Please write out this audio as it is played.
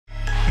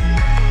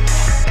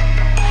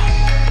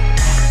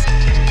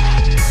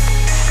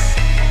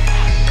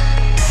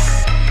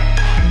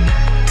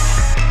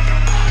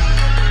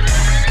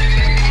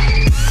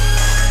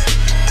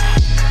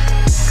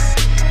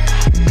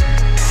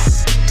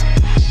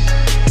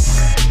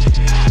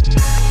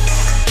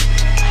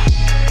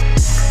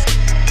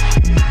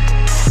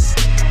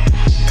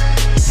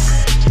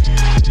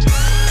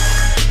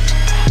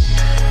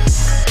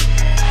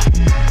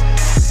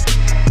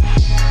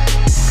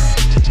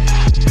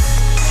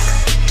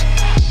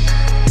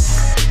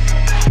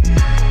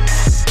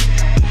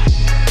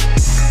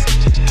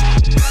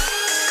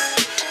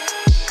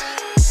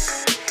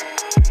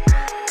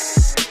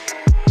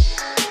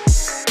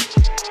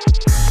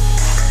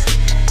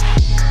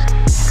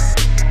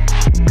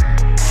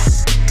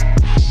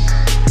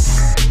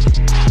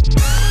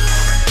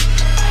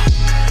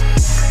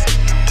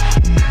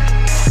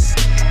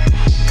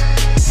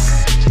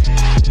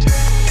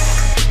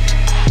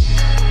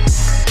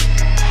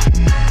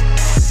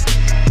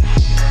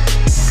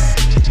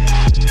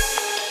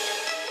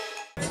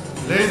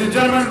and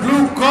gentlemen,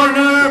 blue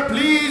corner,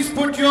 please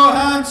put your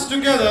hands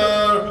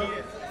together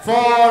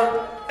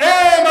for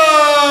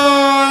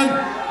Eyman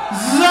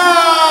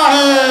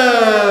Zahid.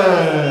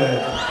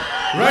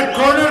 Red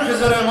corner,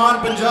 Khizar Rehman,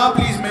 Punjab,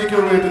 please make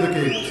your way to the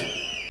cage.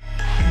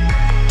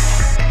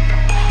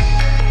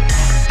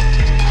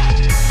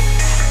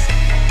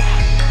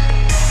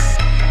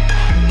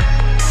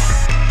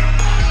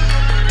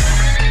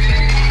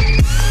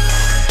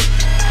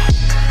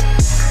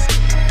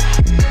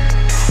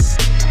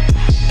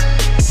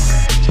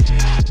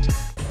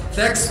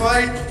 Next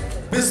fight,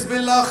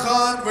 Bismillah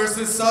Khan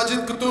versus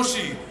Sajid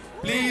Kutoshi.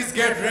 Please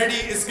get ready.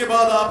 इसके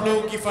बाद आप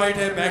लोगों की fight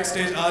है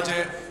backstage आ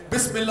जाए.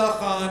 Bismillah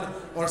Khan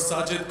और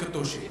Sajid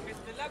Kutoshi.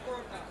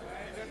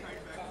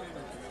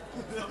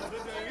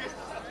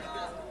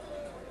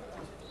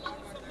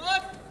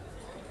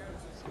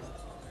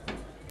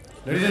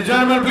 Ladies and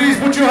gentlemen, please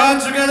put your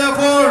hands together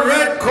for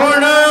red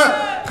corner,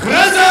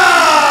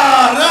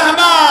 Khizar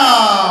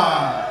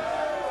Rehman.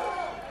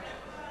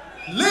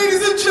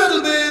 Ladies and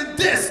gentlemen,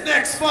 this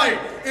next fight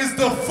is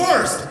the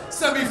first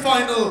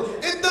semi-final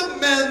in the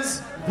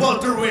men's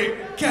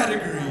welterweight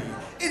category.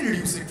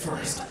 Introducing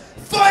first,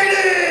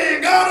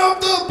 fighting out of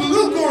the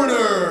blue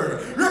corner,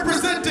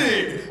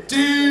 representing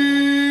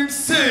Team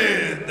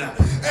Sindh,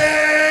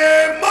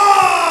 Eyman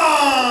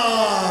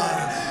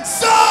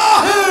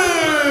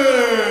Zahid,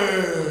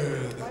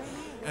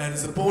 and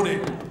his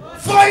opponent,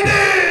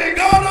 fighting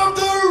out of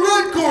the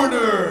red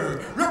corner,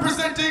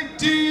 representing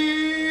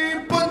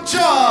Team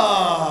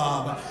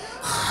Punjab,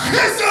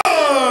 Khizar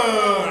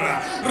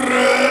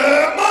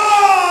Rehman.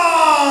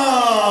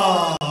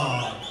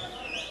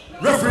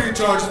 Referee in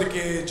charge of the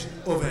cage,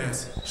 Eyman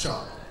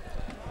Zahid.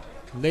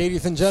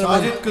 Ladies and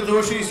gentlemen, Sajid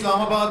Kutoshi,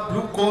 Islamabad,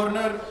 blue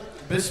corner,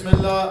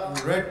 Bismillah,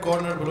 red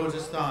corner,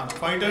 Balochistan.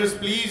 Fighters,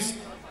 please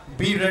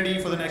be ready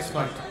for the next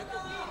fight.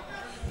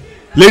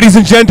 Ladies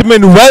and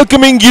gentlemen,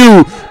 welcoming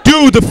you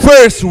to the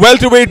first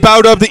welterweight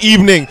bout of the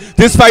evening.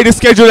 This fight is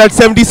scheduled at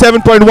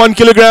 77.1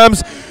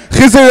 kilograms.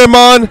 Khizar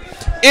Rehman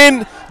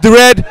in the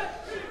red,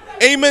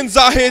 Eyman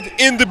Zahid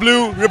in the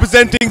blue,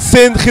 representing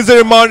Sindh.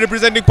 Khizar Rehman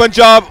representing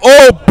Punjab.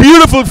 Oh,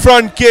 beautiful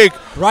front kick.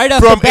 right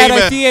off the bat,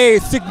 I see a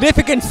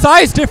significant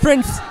size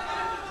difference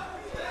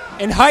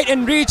in height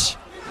and reach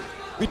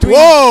between.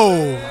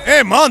 Whoa!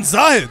 Eyman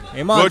Zahid!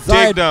 Eyman Good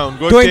Zahid takedown.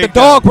 Good doing the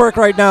dog work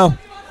right now.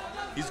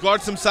 He's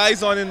got some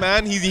size on him,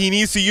 man. He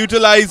needs to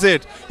utilize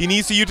it. He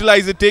needs to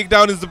utilize it.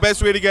 Takedown is the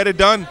best way to get it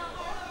done.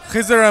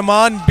 Khizar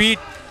Rehman beat,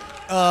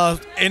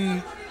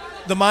 in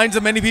the minds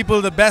of many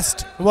people, the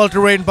best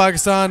welterweight in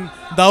Pakistan,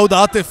 Dawood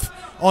Atif,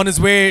 on his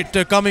way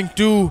to coming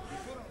to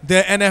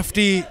the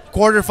NFT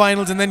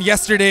quarterfinals. And then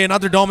yesterday,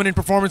 another dominant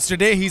performance.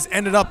 Today, he's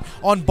ended up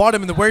on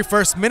bottom in the very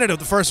first minute of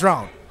the first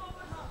round.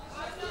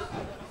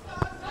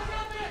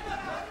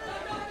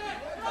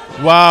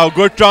 Wow,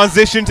 good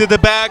transition to the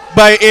back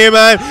by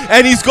Eyman.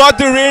 And he's got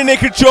the rear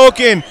naked choke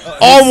in.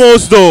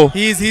 Almost though.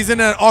 He's in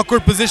an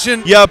awkward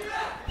position. Yep.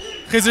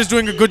 Khizar's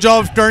doing a good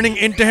job of turning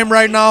into him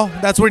right now.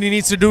 That's what he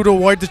needs to do to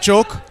avoid the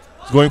choke.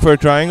 He's going for a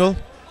triangle.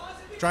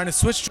 Trying to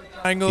switch to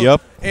triangle.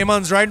 Yep.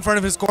 Eyman's right in front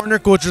of his corner.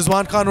 Coach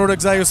Rizwan Khan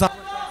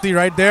see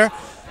right there.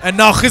 And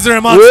now Khizar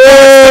Rehman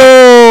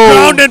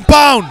ground and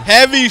pound.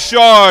 Heavy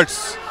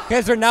shots.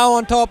 Khizar now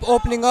on top,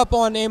 opening up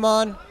on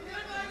Eyman.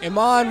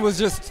 Eyman was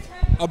just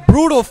a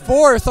brutal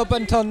force up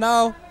until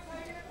now.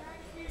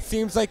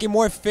 Seems like a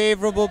more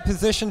favorable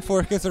position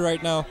for Khizar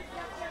right now.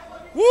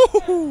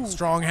 Woo!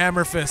 Strong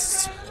hammer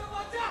fists.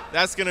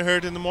 That's going to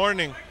hurt in the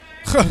morning.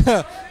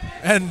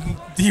 And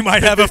he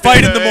might have a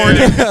fight in the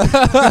morning.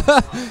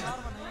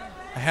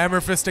 A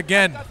hammer fist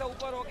again.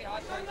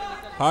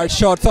 Hard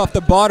shots off the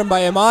bottom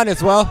by Eyman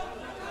as well.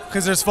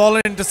 Khizar's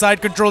fallen into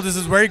side control. This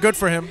is very good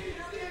for him.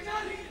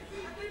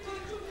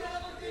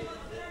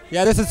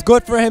 Yeah, this is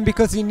good for him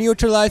because he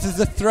neutralizes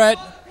the threat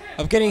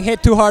of getting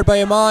hit too hard by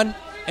Eyman,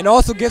 and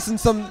also gives him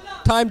some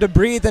time to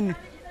breathe and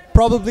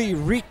probably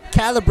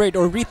recalibrate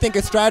or rethink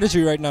his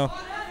strategy right now.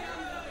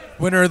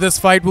 Winner of this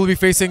fight will be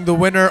facing the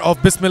winner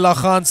of Bismillah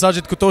Khan,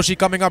 Sajid Kutoshi,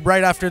 coming up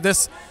right after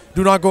this.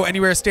 Do not go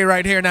anywhere. Stay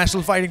right here.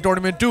 National Fighting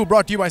Tournament 2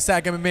 brought to you by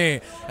SAG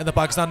MMA and the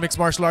Pakistan Mixed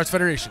Martial Arts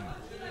Federation.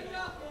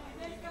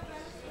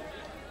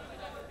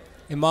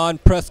 Eyman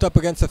pressed up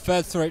against the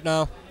fence right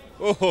now.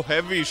 Oh,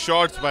 heavy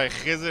shots by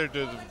Khizar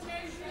to the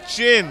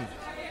chin.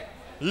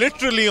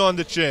 Literally on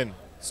the chin.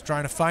 He's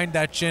trying to find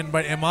that chin,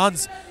 but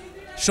Eyman's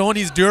shown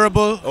he's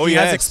durable. Oh, he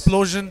yes. has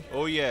explosion.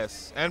 Oh,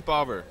 yes. And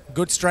power.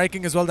 Good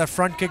striking as well. That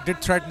front kick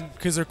did threaten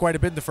Khizar quite a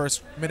bit in the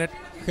first minute.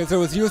 Khizar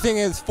was using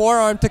his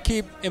forearm to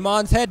keep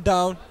Eyman's head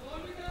down,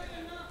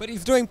 but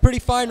he's doing pretty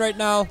fine right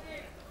now.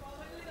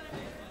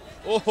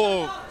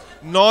 Oh,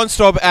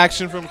 non-stop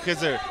action from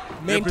Khizar.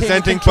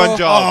 Representing control.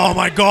 Punjab. Oh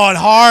my God,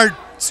 hard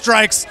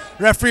strikes.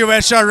 Referee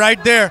Welter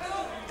right there.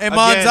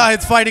 Eyman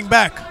Zahid's fighting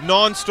back.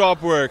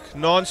 Non-stop work.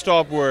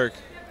 Non-stop work.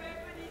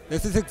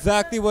 This is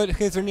exactly what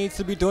Khizar needs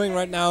to be doing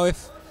right now.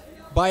 If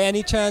by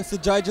any chance the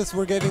judges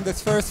were giving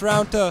this first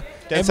round to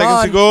 10 Eyman,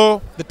 seconds to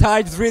go. the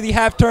tides really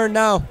have turned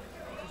now.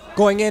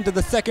 Going into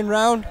the second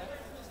round.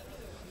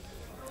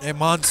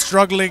 Eyman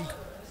struggling.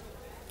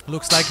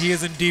 Looks like he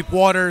is in deep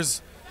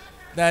waters.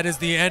 That is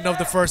the end of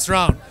the first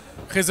round.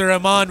 Khizar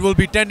Rehman will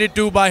be tended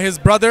to by his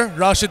brother,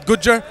 Rashid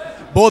Gujjar.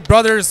 Both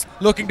brothers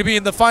looking to be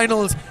in the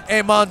finals.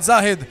 Eyman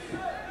Zahid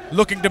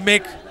looking to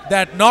make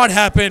that not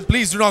happen.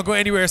 Please do not go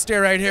anywhere. Stay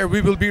right here.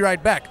 We will be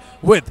right back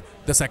with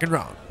the second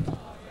round.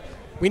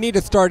 We need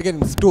to start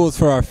getting stools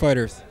for our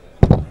fighters.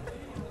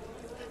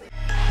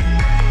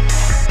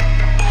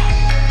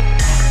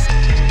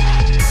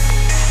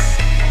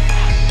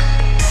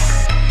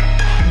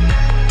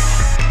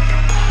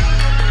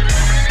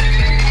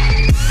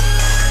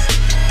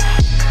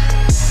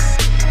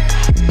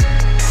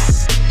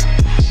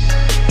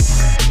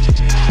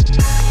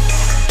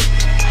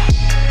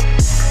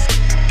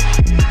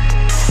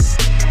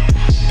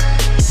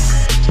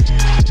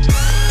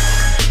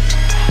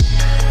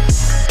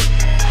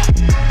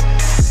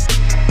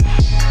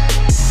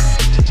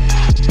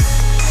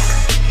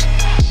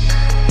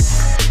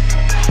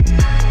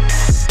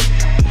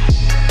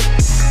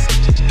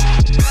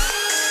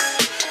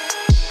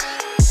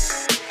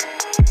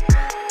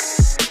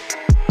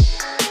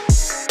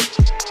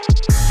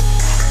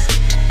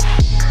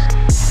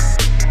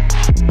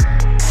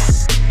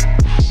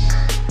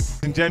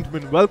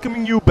 Gentlemen,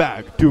 welcoming you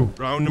back to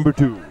round number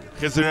 2.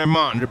 Khizar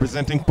Rehman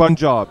representing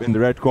Punjab in the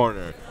red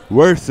corner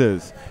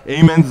versus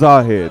Eyman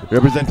Zahid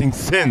representing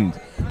Sindh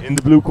in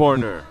the blue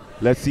corner.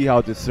 Let's see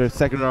how this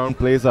second round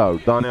plays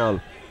out.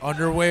 Daniel.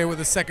 Underway with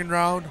the second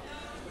round.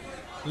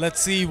 Let's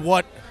see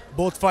what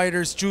both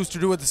fighters choose to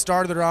do at the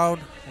start of the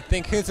round. I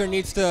think Khizar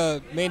needs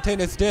to maintain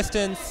his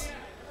distance,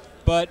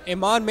 but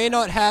Eyman may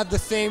not have the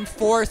same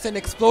force and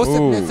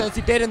explosiveness as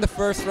he did in the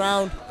first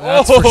round.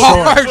 That's for sure.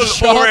 Hard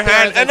shot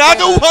Overhand. there,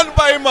 Another one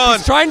by Eyman.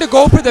 He's trying to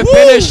go for the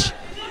finish,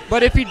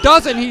 but if he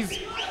doesn't, he's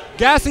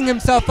gassing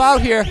himself out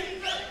here.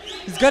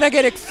 He's going to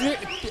get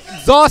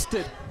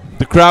exhausted.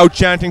 The crowd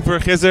chanting for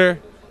Khizar,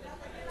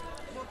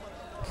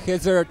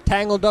 Khizar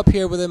tangled up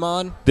here with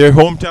Eyman. their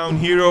hometown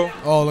hero.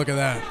 Oh, look at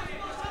that.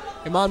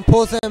 Eyman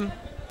pulls him,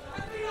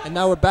 and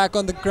now we're back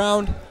on the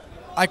ground.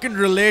 I can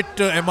relate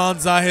to Eyman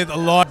Zahid a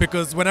lot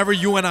because whenever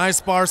you and I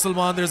spar,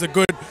 Salman, there's a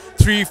good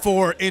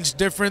 3-4 inch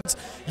difference.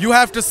 You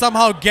have to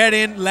somehow get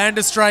in, land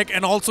a strike,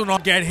 and also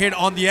not get hit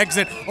on the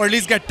exit, or at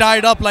least get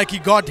tied up like he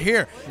got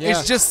here. Yeah.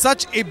 It's just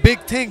such a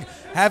big thing,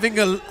 having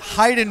a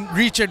height and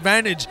reach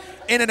advantage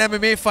in an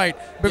MMA fight,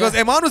 because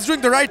Eyman was doing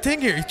the right thing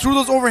here. He threw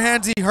those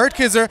overhands, he hurt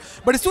Khizar,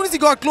 but as soon as he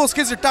got close,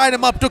 Khizar tied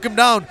him up, took him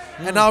down,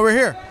 and now we're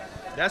here.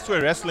 That's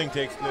where wrestling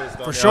takes place.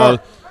 For sure.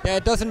 Yeah,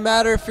 it doesn't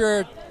matter if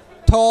you're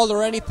tall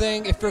or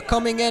anything. If you're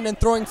coming in and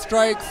throwing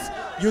strikes,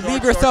 you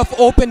leave yourself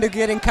open to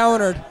getting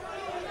countered.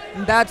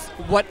 And that's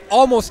what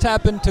almost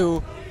happened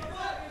to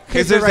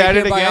Khizar's right at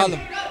here it by again.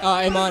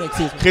 Eyman,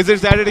 excuse me.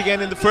 Khizar's at it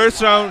again in the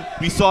first round.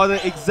 We saw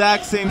the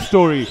exact same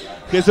story.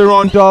 Khizar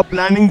on top,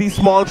 landing these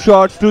small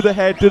shots to the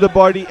head, to the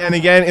body, and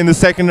again in the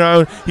second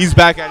round, he's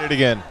back at it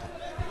again.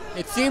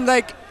 It seemed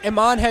like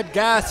Eyman had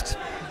gassed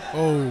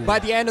by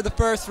the end of the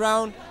first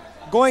round.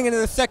 Going into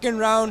the second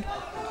round,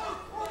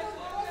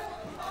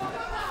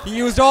 he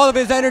used all of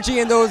his energy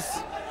in those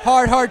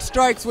hard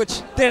strikes,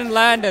 which didn't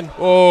land. And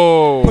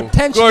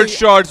potentially good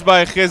shots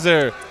by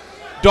Khizar.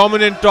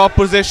 Dominant top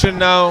position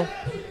now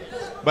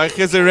by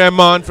Khizar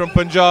Rehman from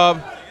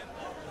Punjab.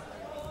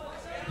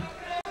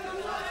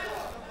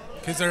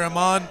 Khizar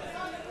Rehman,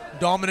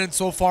 dominant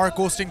so far,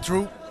 coasting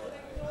through.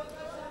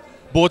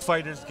 Both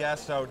fighters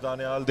gassed out,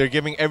 Daniel. They're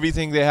giving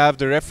everything they have.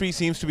 The referee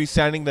seems to be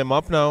standing them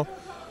up now.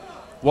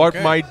 What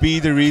might be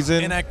the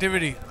reason?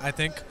 Inactivity, I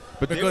think.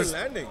 But because they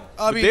were landing.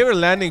 they were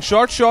landing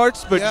short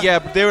shots, but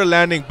but they were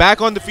landing.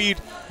 Back on the feet.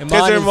 Eyman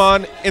Khizar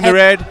Rehman in the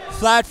red.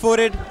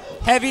 Flat-footed,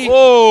 heavy,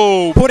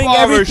 Power putting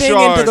everything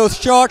shot. into those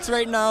shots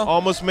right now.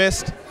 Almost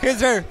missed.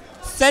 Khizar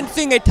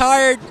sensing a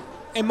tired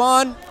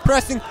Eyman,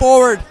 pressing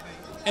forward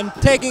and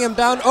taking him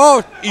down.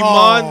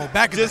 Eyman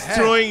back in the just head.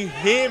 throwing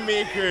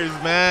haymakers,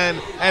 man,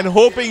 and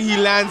hoping he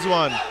lands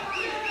one.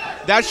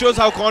 That shows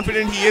how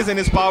confident he is in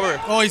his power.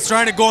 Oh, he's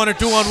trying to go on a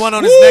 2-on-1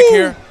 on his neck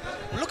here.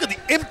 Look at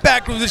the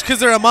impact with which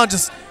Khizar Rehman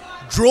just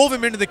drove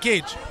him into the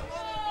cage.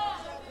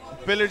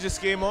 Pillar just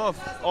came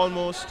off,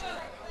 almost.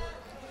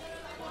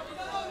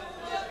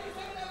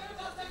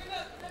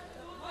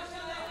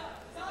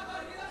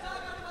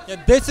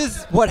 Yeah, this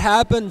is what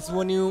happens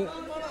when you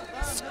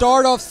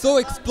start off so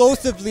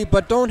explosively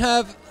but don't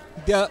have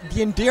the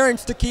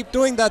endurance to keep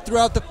doing that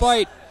throughout the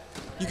fight.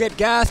 You get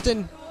gassed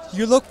and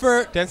you look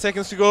for... 10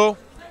 seconds to go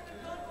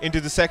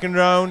into the second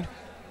round.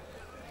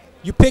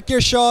 You pick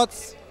your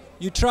shots.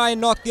 You try and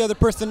knock the other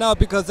person out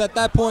because at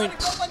that point,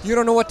 you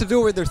don't know what to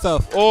do with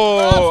yourself.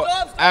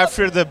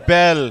 After the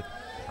bell.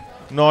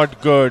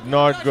 Not good,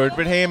 not good.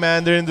 But hey,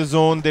 man, they're in the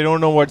zone. They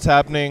don't know what's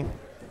happening.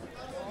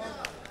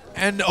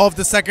 End of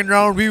the second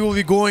round. We will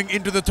be going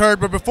into the third.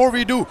 But before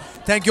we do,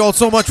 thank you all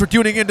so much for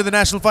tuning into the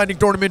National Fighting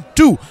Tournament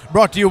 2,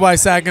 brought to you by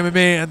SAG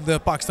MMA and the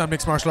Pakistan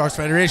Mixed Martial Arts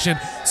Federation.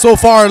 So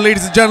far,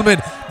 ladies and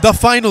gentlemen, the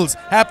finals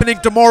happening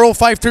tomorrow,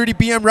 5:30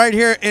 p.m. right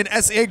here in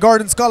SA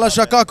Gardens, Kala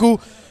Shakaku.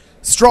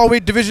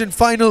 Strawweight division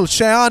final,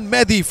 Shayan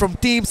Mehdi from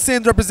Team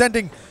Sindh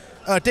representing,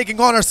 taking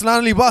on Arsalan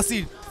Ali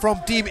Basi from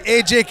Team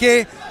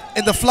AJK.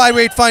 In the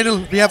flyweight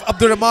final, we have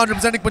Abdur Rahman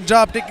representing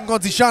Punjab taking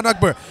on Zishan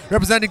Akbar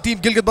representing Team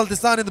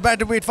Gilgit-Baltistan. In the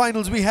bantamweight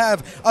finals, we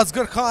have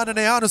Asghar Khan and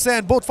Ayaan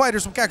Hussain, both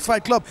fighters from Cactus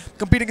Fight Club,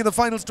 competing in the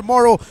finals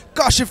tomorrow.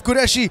 Kashif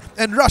Qureshi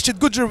and Rashid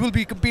Gujjar will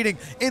be competing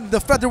in the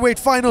featherweight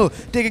final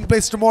taking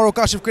place tomorrow.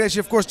 Kashif Qureshi,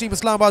 of course, Team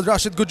Islamabad.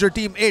 Rashid Gujjar,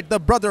 Team 8, the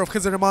brother of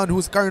Khizar Rehman, who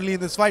is currently in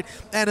this fight.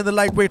 And in the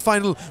lightweight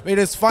final, it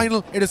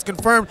is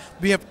confirmed.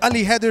 We have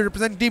Ali Haider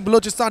representing Team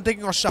Balochistan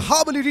taking on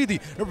Shahab Ali Ridi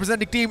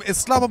representing Team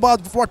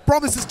Islamabad for what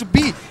promises to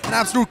be an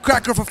absolute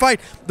cracker of a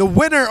fight. The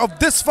winner of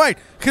this fight,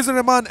 Khizar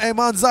Rehman,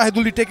 Eyman Zahid,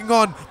 will be taking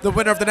on the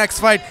winner of the next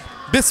fight,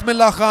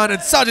 Bismillah Khan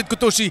and Sajid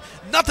Kutoshi.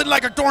 Nothing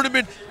like a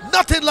tournament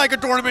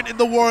in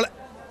the world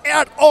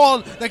at all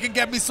that can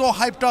get me so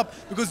hyped up,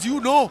 because you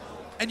know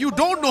and you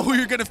don't know who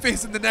you're going to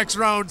face in the next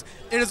rounds.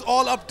 It is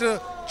all up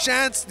to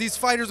chance. These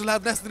fighters will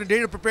have less than a day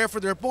to prepare for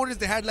their opponents.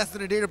 They had less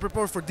than a day to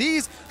prepare for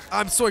these.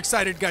 I'm so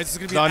excited, guys. It's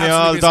going to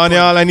be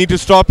Daniel, I need to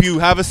stop you.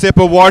 Have a sip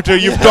of water.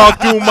 You've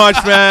talked too much,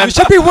 man. You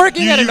should be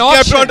working at an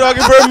auction. You kept on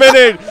talking for a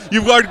minute.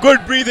 You've got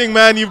good breathing,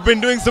 man. You've been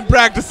doing some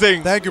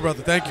practicing. Thank you,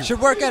 brother. Thank you.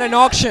 Should work at an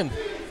auction.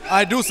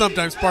 I do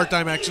sometimes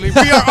part-time, actually.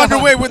 We are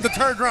underway with the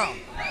third round.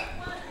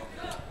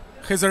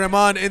 Khizar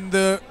Rehman in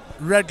the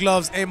red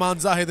gloves,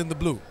 Eyman Zahid in the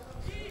blue.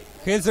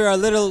 Khizar a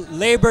little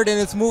labored in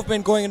his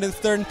movement going into the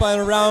third and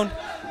final round.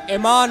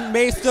 Eyman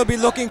may still be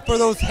looking for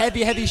those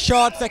heavy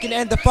shots that can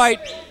end the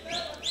fight.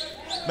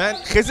 Man,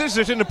 Khizar's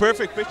written a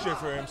perfect picture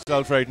for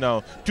himself right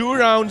now. 2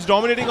 rounds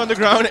dominating on the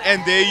ground,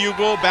 and there you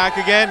go, back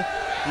again.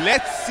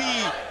 Let's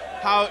see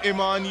how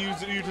Eyman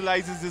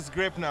utilizes his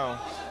grip now.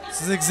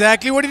 This is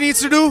exactly what he needs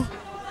to do.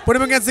 Put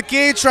him against the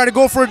cage, try to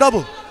go for a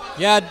double.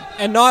 Yeah,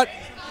 and not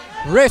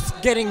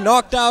risk getting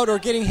knocked out or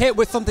getting hit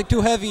with something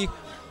too heavy,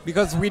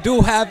 because we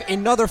do have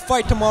another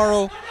fight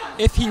tomorrow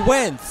if he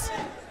wins.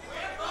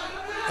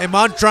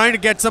 Eyman trying to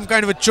get some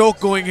kind of a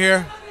choke going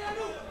here.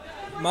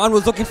 Eyman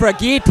was looking for a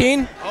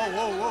guillotine. Oh,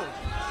 whoa.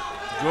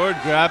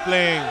 Good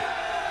grappling.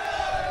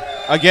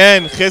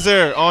 Again,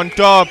 Khizar on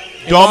top.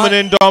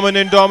 Dominant.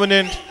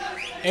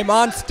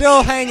 Eyman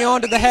still hanging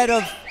on to the head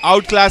of...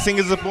 Outclassing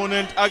his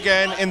opponent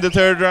again in the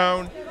third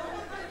round.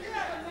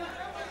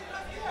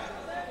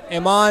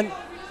 Eyman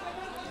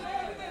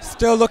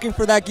still looking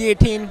for that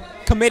guillotine,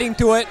 committing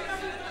to it.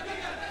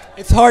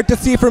 It's hard to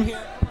see from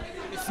here.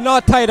 It's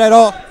not tight at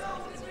all.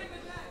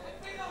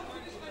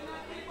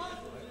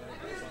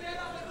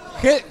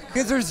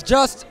 Khizar's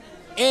just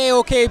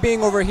A-okay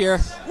being over here.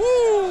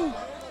 Woo!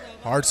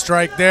 Hard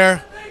strike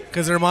there.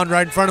 Khizar Rehman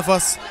right in front of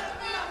us.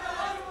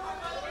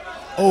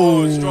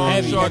 Oh, strong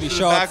heavy shot to the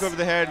shots. back of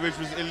the head, which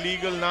was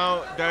illegal.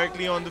 Now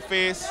directly on the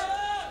face.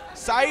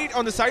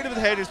 On the side of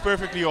the head is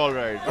perfectly all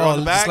right. But on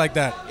the back, just like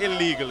that.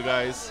 Illegal,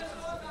 guys.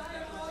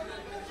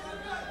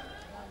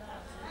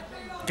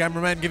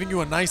 Cameraman giving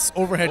you a nice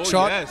overhead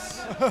shot. Yes.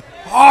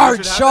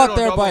 Hard shot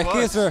there by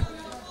Khizar.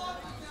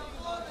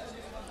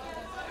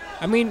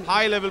 I mean,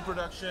 high level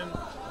production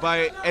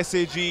by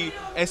SAG,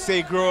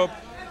 SA Group.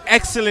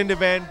 Excellent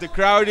event. The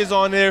crowd is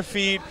on their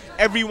feet.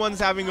 Everyone's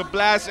having a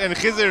blast, and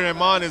Khizar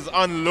Rehman is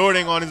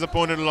unloading on his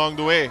opponent along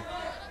the way.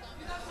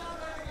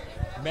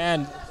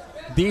 Man,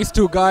 these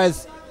two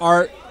guys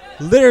are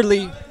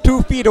literally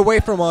 2 feet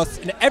away from us,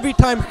 and every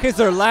time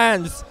Khizar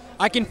lands,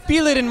 I can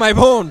feel it in my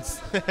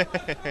bones.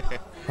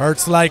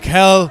 Hurts like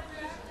hell.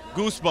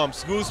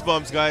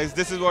 Goosebumps, guys.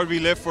 This is what we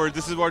live for.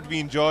 This is what we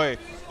enjoy.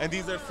 And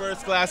these are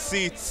first-class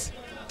seats.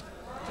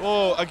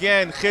 Oh,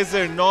 again,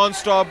 Khizar,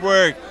 non-stop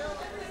work.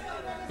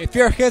 If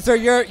you're Khizar,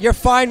 you're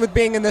fine with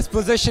being in this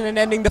position and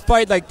ending the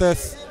fight like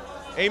this.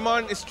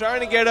 Eyman is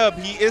trying to get up.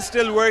 He is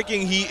still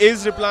working. He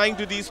is replying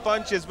to these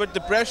punches, but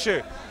the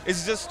pressure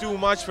is just too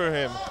much for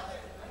him.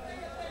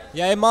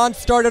 Yeah, Eyman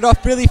started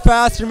off really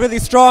fast and really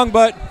strong,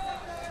 but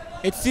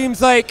it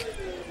seems like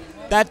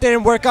that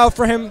didn't work out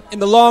for him in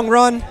the long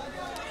run.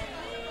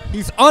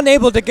 He's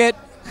unable to get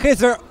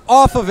Khizar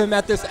off of him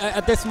at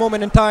this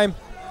moment in time.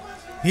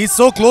 He's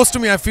so close to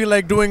me, I feel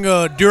like doing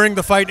a during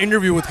the fight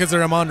interview with Khizar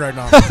Rehman right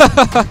now.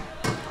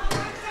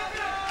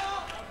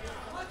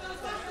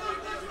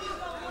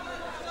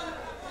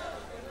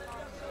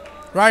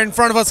 Right in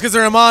front of us,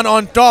 Khizar Rehman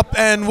on top,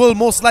 and will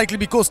most likely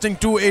be coasting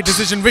to a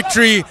decision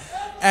victory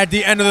at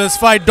the end of this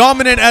fight.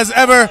 Dominant as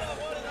ever.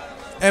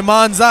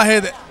 Eyman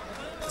Zahid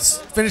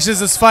finishes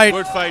this fight.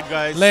 Good fight,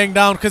 guys. Laying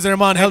down Khizar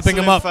Rehman, helping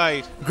him up.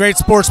 Fight. Great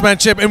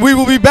sportsmanship, and we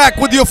will be back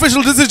with the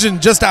official decision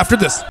just after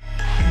this.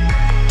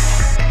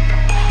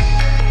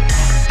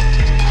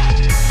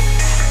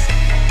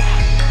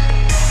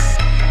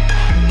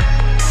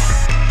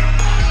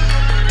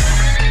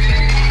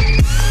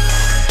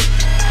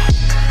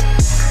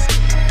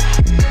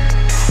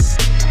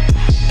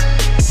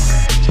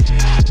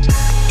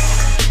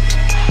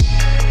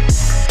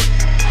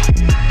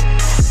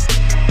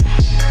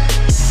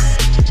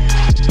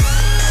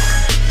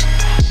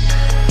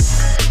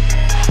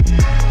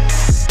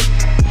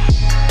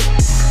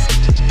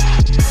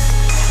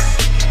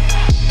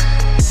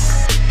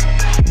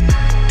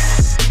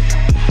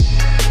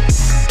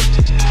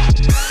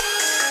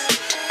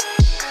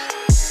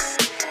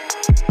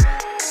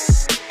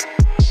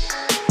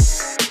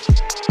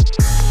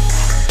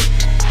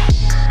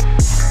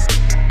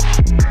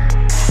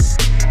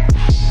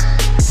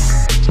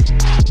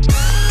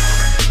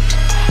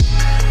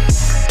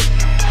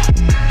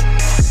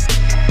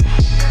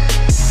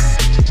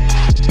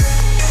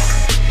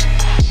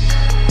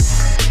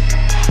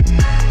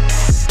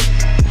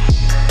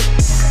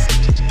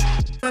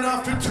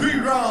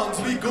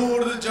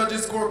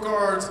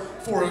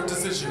 yards for a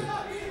decision.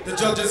 The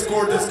judges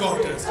scored this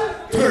contest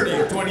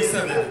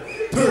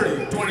 30-27,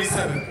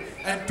 30-27,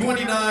 and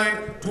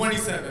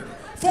 29-27.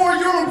 For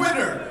your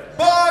winner,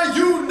 by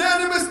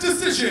unanimous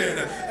decision,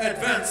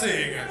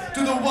 advancing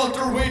to the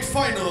welterweight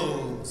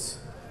finals,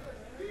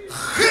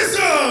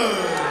 Khizar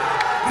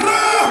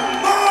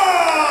Rehman!